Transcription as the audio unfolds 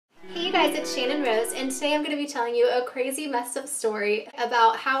Hey guys, it's Channon Rose, and today I'm going to be telling you a crazy messed up story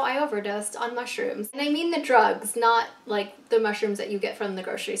about how I overdosed on mushrooms. And I mean the drugs, not like the mushrooms that you get from the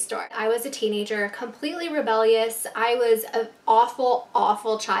grocery store. I was a teenager, completely rebellious. I was an awful,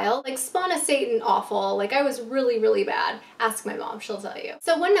 awful child. Like spawn of Satan awful. Like I was really, really bad. Ask my mom, she'll tell you.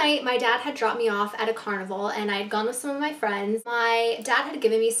 So one night my dad had dropped me off at a carnival and I had gone with some of my friends. My dad had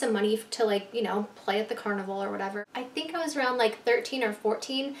given me some money to, like, you know, play at the carnival or whatever. I think I was around like 13 or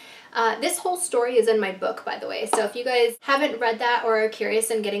 14. This whole story is in my book, by the way, so if you guys haven't read that or are curious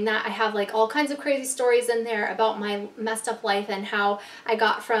in getting that, I have like all kinds of crazy stories in there about my messed up life and how I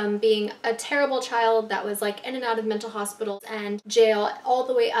got from being a terrible child that was like in and out of mental hospitals and jail all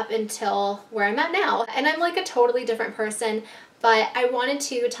the way up until where I'm at now. And I'm like a totally different person. But I wanted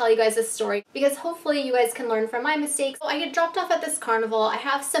to tell you guys this story because hopefully you guys can learn from my mistakes. So I get dropped off at this carnival, I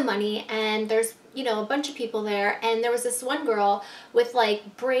have some money, and there's, you know, a bunch of people there, and there was this one girl with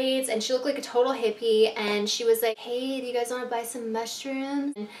like braids and she looked like a total hippie, and she was like, hey, do you guys want to buy some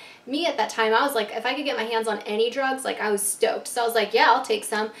mushrooms? And me at that time, I was like, if I could get my hands on any drugs, like I was stoked. So I was like, yeah, I'll take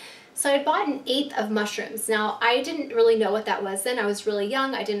some. So I bought an 1/8 of mushrooms. Now, I didn't really know what that was then. I was really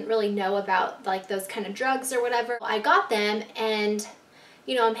young. I didn't really know about like those kind of drugs or whatever. I got them and,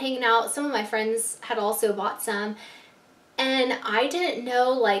 you know, I'm hanging out. Some of my friends had also bought some and I didn't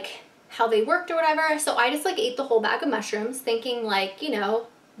know like how they worked or whatever. So I just like ate the whole bag of mushrooms thinking like, you know,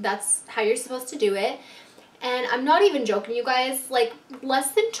 that's how you're supposed to do it. And I'm not even joking, you guys, like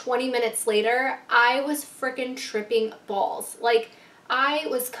less than 20 minutes later, I was freaking tripping balls. Like, I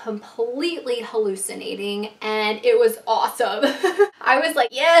was completely hallucinating and it was awesome. I was like,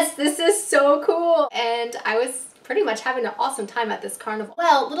 yes, this is so cool. And I was pretty much having an awesome time at this carnival.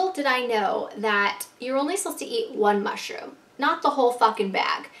 Well, little did I know that you're only supposed to eat one mushroom, not the whole fucking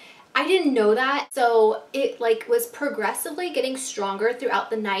bag. I didn't know that, so it like was progressively getting stronger throughout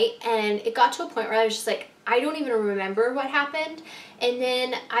the night, and it got to a point where I was just like, I don't even remember what happened. And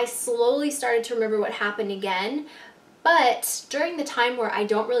then I slowly started to remember what happened again. But during the time where I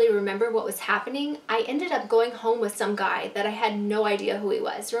don't really remember what was happening, I ended up going home with some guy that I had no idea who he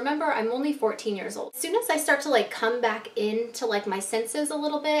was. Remember, I'm only 14 years old. As soon as I start to like come back into like my senses a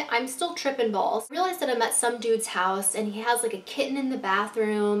little bit, I'm still tripping balls. I realized that I'm at some dude's house and he has like a kitten in the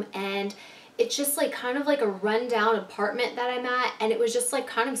bathroom, and it's just like kind of like a rundown apartment that I'm at, and it was just like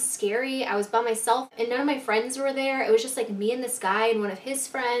kind of scary. I was by myself and none of my friends were there. It was just like me and this guy and one of his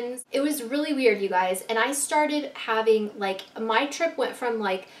friends. It was really weird, you guys, and I started having like, my trip went from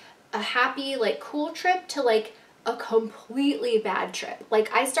like a happy like cool trip to like a completely bad trip.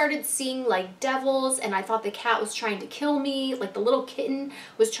 Like I started seeing like devils, and I thought the cat was trying to kill me, like the little kitten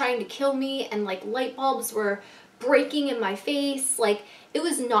was trying to kill me, and like light bulbs were breaking in my face. Like it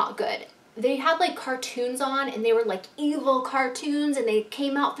was not good. They had like cartoons on, and they were like evil cartoons, and they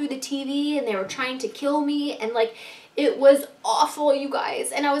came out through the TV and they were trying to kill me, and like it was awful, you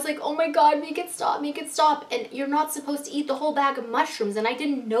guys. And I was like, oh my god, make it stop, make it stop. And you're not supposed to eat the whole bag of mushrooms, and I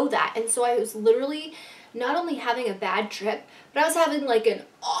didn't know that. And so I was literally not only having a bad trip, but I was having like an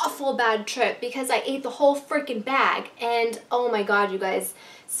awful bad trip because I ate the whole freaking bag. And oh my god, you guys,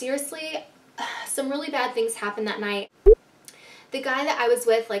 seriously, some really bad things happened that night. The guy that I was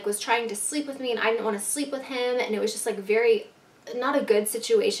with like was trying to sleep with me, and I didn't want to sleep with him, and it was just like very not a good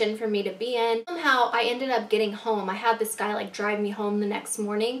situation for me to be in. Somehow I ended up getting home. I had this guy like drive me home the next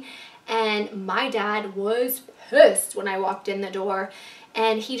morning, and my dad was pissed when I walked in the door,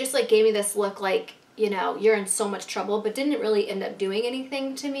 and he just like gave me this look like, you know, you're in so much trouble, but didn't really end up doing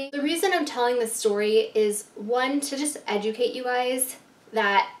anything to me. The reason I'm telling this story is, one, to just educate you guys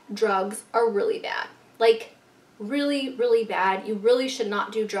that drugs are really bad. Like really, really bad. You really should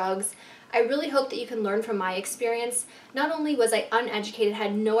not do drugs. I really hope that you can learn from my experience. Not only was I uneducated,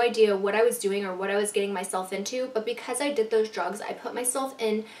 had no idea what I was doing or what I was getting myself into, but because I did those drugs, I put myself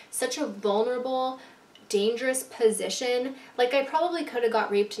in such a vulnerable, dangerous position. Like I probably could have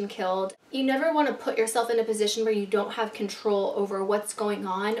got raped and killed. You never want to put yourself in a position where you don't have control over what's going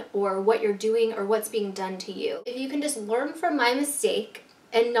on or what you're doing or what's being done to you. If you can just learn from my mistake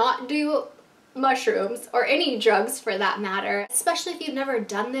and not do mushrooms or any drugs for that matter, especially if you've never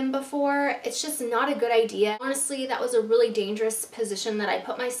done them before, it's just not a good idea. Honestly, that was a really dangerous position that I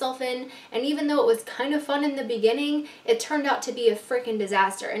put myself in, and even though it was kind of fun in the beginning, it turned out to be a freaking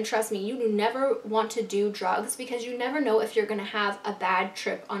disaster. And trust me, you do never want to do drugs because you never know if you're going to have a bad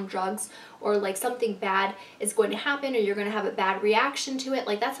trip on drugs, or like something bad is going to happen, or you're going to have a bad reaction to it.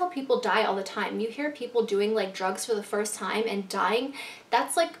 Like that's how people die all the time. You hear people doing like drugs for the first time and dying.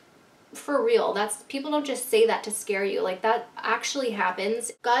 That's like for real. That's, people don't just say that to scare you. Like, that actually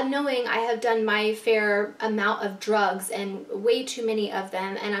happens. God knowing, I have done my fair amount of drugs, and way too many of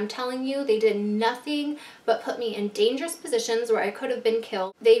them, and I'm telling you, they did nothing but put me in dangerous positions where I could have been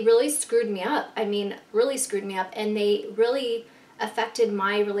killed. They really screwed me up. I mean, really screwed me up, and they really affected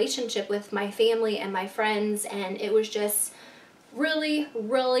my relationship with my family and my friends, and it was just really,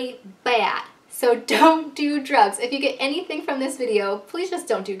 really bad. So don't do drugs. If you get anything from this video, please just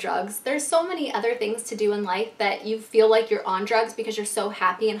don't do drugs. There's so many other things to do in life that you feel like you're on drugs because you're so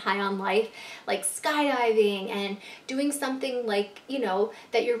happy and high on life, like skydiving and doing something like, you know,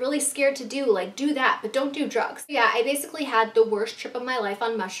 that you're really scared to do, like do that, but don't do drugs. Yeah, I basically had the worst trip of my life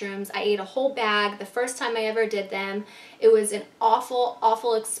on mushrooms. I ate a whole bag the first time I ever did them. It was an awful,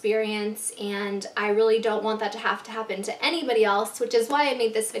 awful experience, and I really don't want that to have to happen to anybody else, which is why I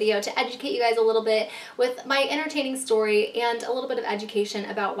made this video, to educate you guys a little bit with my entertaining story and a little bit of education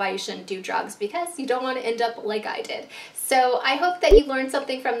about why you shouldn't do drugs, because you don't want to end up like I did. So I hope that you learned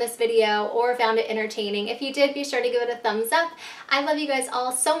something from this video or found it entertaining. If you did, be sure to give it a thumbs up. I love you guys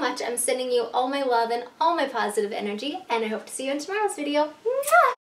all so much. I'm sending you all my love and all my positive energy, and I hope to see you in tomorrow's video. Mwah!